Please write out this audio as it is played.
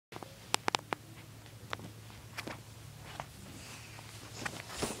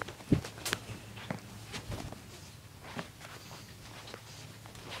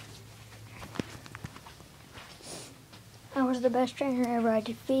was the best trainer ever. I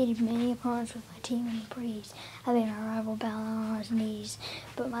defeated many opponents with my team in the breeze. I made my rival bow on his knees,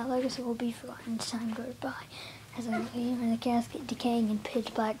 but my legacy will be forgotten as time goes by. As I lay in the casket, decaying in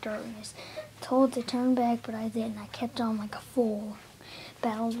pitch black darkness, told to turn back, but I didn't. I kept on like a fool.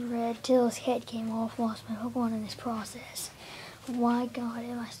 Battled red till his head came off, lost my hook on in this process. Why, God,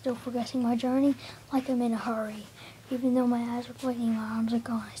 am I still progressing my journey like I'm in a hurry? Even though my eyes are blinking, my arms are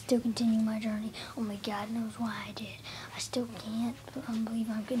gone, I still continue my journey. Only God knows why I did. I still can't believe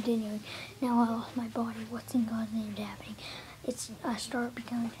I'm continuing. Now I lost my body. What's in God's name happening? I start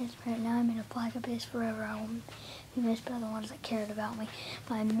becoming transparent. Now I'm in a black abyss forever. I will be missed by the ones that cared about me.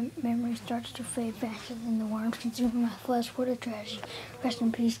 My memory starts to fade faster than the worms consuming my flesh. What a tragedy. Rest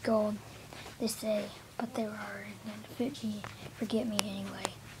in peace, gold, they say. But they were hard and forget me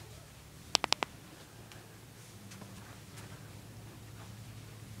anyway.